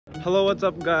Hello, what's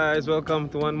up guys? Welcome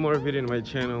to one more video in my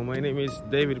channel. My name is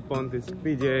David Pontes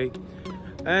PJ,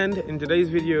 and in today's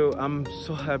video I'm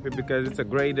so happy because it's a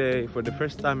great day. For the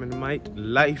first time in my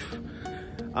life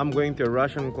I'm going to a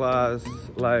Russian class.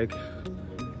 Like,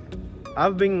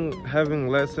 I've been having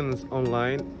lessons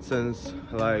online since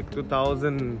like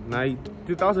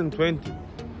 2020.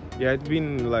 Yeah, it's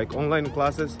been like online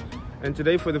classes, and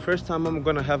today for the first time I'm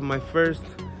gonna have my first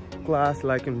class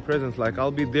like in presence. Like, I'll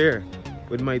be there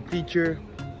with my teacher,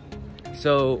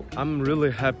 so I'm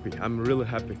really happy.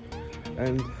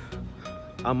 And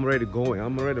I'm already going.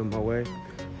 I'm already on my way.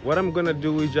 What I'm gonna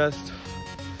do is just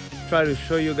try to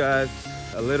show you guys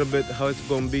a little bit how it's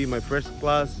gonna be my first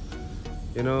class,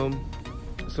 you know.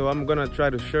 So I'm gonna try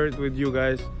to share it with you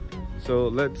guys, so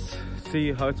let's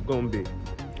see how it's gonna be.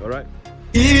 All right.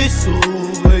 Isso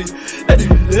é de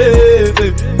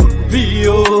leve,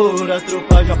 pior, a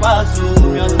tropa já passou,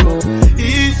 minha mão.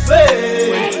 Isso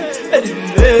é de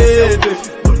leve,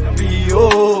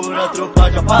 pior, a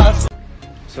tropa já passou.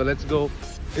 So let's go.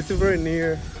 It's very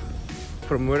near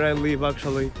from where I live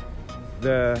actually.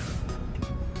 The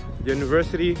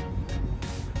university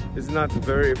is not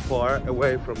very far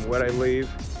away from where I live,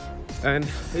 and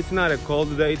it's not a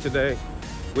cold day today,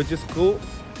 which is cool,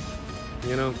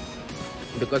 you know,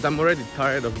 because I'm already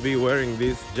tired of wearing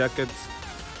these jackets.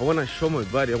 I want to show my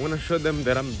body. I want to show them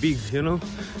that I'm big, you know.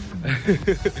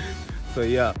 So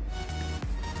yeah,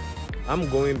 I'm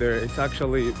going there. It's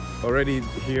actually already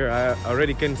here. I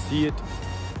already can see it.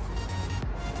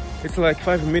 It's like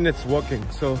 5 minutes walking,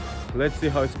 so let's see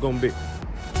how it's gonna be.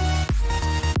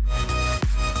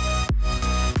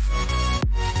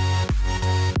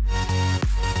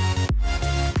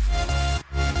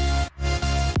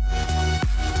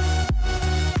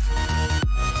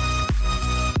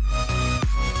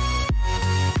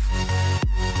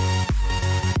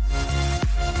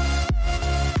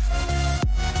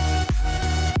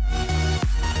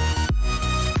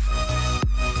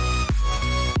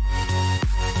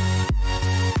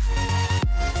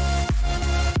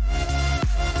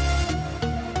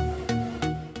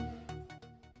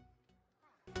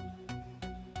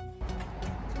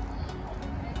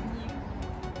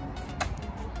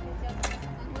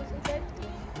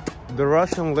 The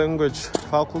Russian language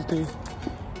faculty,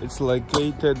 it's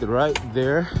located right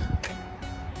there.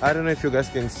 I don't know if you guys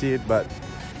can see it, but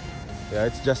yeah,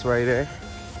 it's just right there.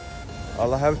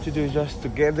 All I have to do is just to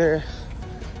get there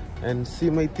and see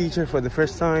my teacher for the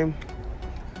first time,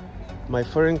 my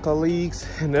foreign colleagues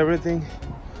and everything,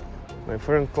 my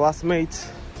foreign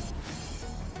classmates.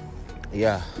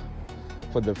 Yeah,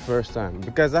 for the first time,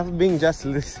 because I've been just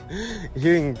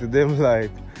hearing to them, like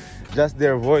just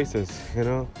their voices, you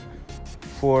know,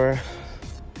 for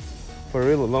a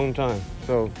really long time.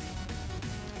 So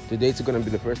today it's gonna be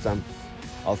the first time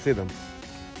I'll see them.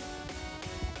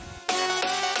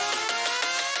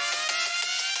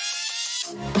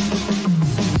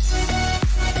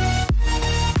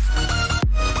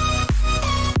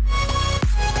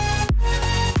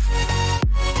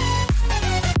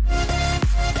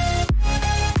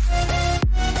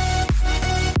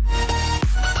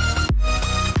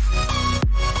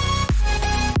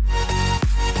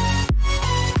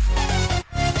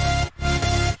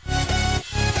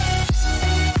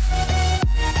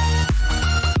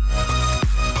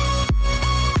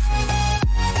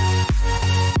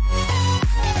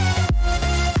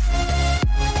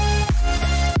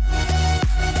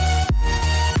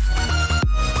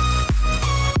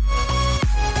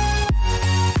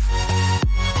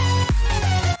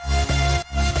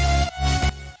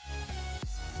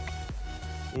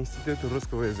 Институт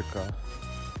русского языка.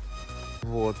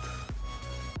 Вот.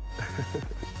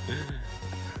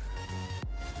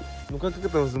 Ну как это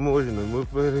возможно? Мы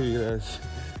проверять.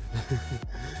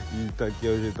 И так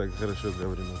я уже так хорошо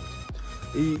говорю.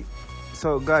 И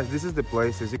so guys, this is the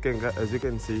place, as you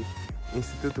can see,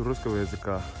 Институт русского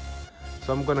языка.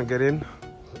 So I'm gonna get in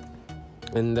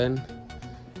and then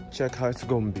check how it's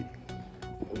gonna be.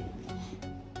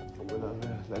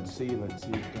 Let's see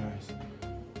guys.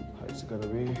 It's gonna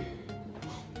be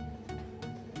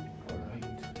alright.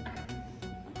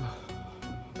 I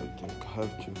think I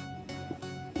have to.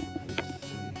 Let's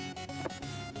see.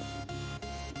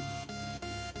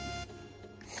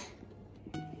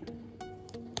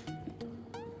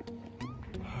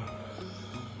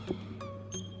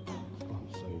 Oh,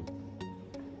 so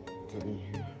get in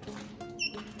here.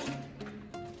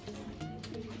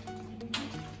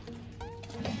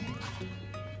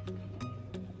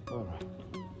 Alright.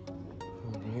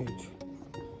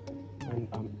 And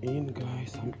I'm in,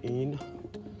 guys. I'm in.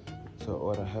 So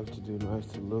what I have to do now is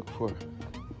to look for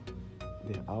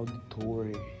the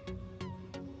auditory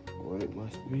what it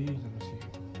must be. Let me see.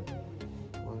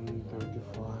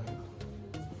 135.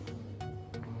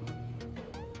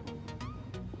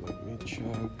 Let me check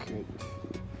it.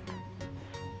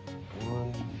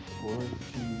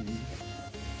 140.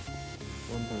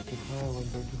 135.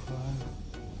 135.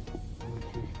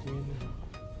 115.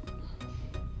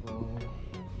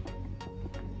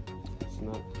 It's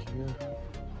not here.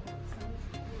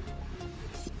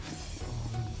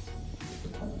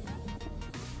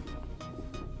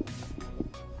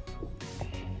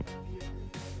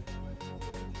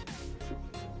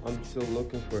 I'm still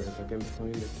looking for it. I can't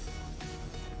find it,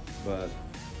 but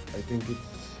I think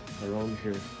it's around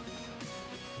here.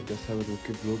 I guess I will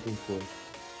keep looking for it.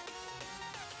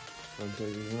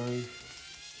 139.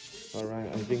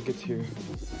 Alright, I think it's here.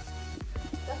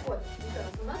 Так вот, еще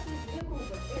раз, у нас есть две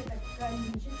группы. Это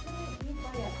количественные и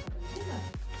порядковые. Видно?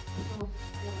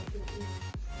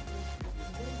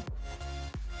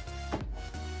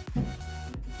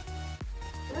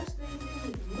 Так что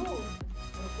извините, но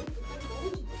вы только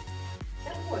учитесь.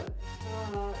 Так вот,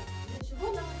 для чего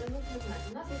нам это нужно знать?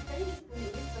 У нас есть количественные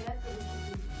и порядковые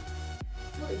числа.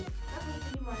 То есть, как вы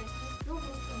понимаете, все в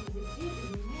русском языке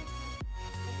изменяется.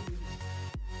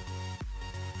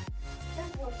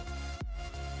 Так вот,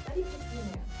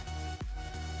 количественные.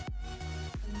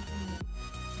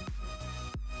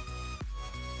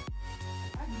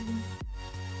 Один.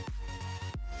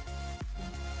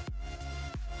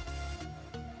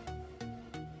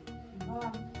 Два.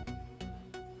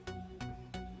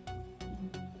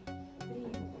 Три.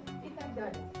 И так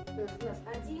далее. То есть у нас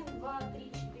 1, 2,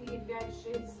 3, 4, 5,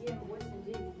 6, 7, 8,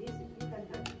 9, 10 и так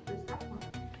далее. То есть как мы?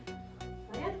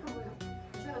 Порядковые.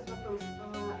 Еще раз вопрос.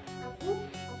 Какой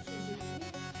общежитие?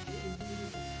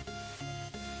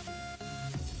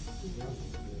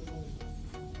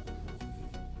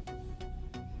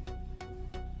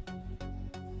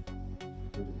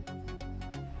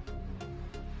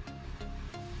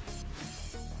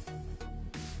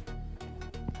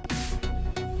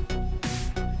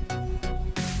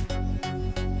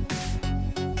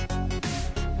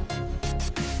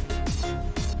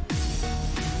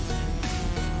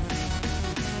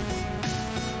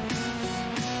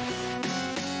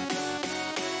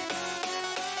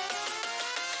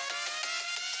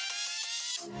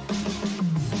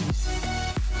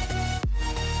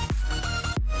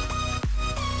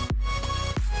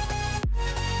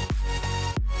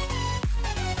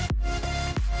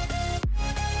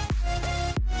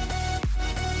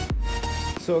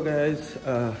 So guys,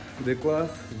 the class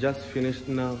just finished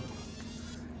now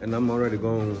and I'm already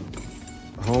going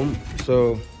home.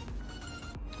 So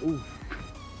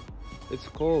it's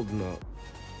cold now.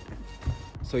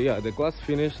 So yeah, the class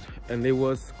finished and it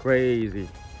was crazy.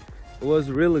 It was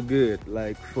really good.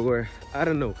 Like, for, I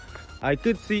don't know, I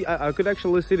could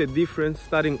actually see the difference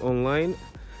studying online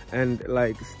and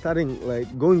like studying, like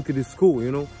going to the school,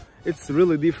 you know. It's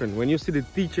really different when you see the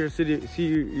teacher, see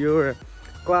your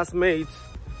classmates.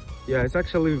 Yeah, it's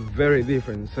actually very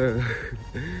different. So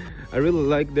I really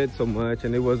liked that so much,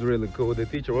 and it was really cool. The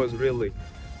teacher was really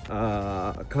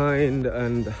kind,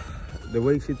 and the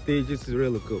way she teaches is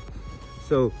really cool.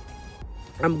 So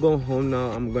I'm going home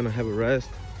now. I'm gonna have a rest.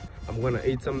 I'm gonna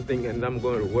eat something, and I'm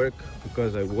going to work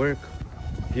because I work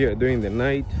here during the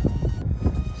night.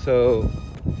 So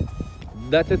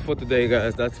that's it for today,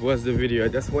 guys. That was the video. I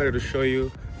just wanted to show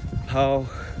you how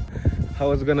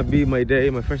it's gonna be my day,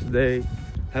 my first day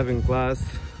having class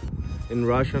in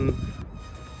Russian.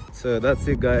 So that's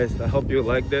it, guys. I hope you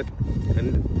liked it,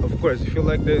 and of course, if you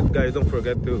liked it, guys, don't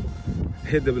forget to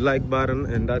hit the like button.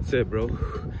 And that's it, bro.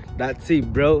 That's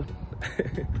it, bro.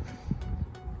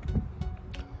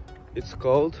 It's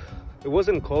cold. It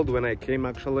wasn't cold when I came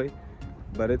actually,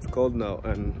 but it's cold now,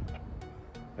 and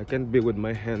I can't be with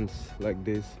my hands like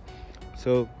this.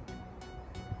 So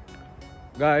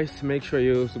guys, make sure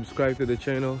you subscribe to the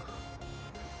channel,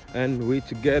 and we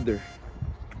together.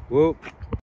 Whoop.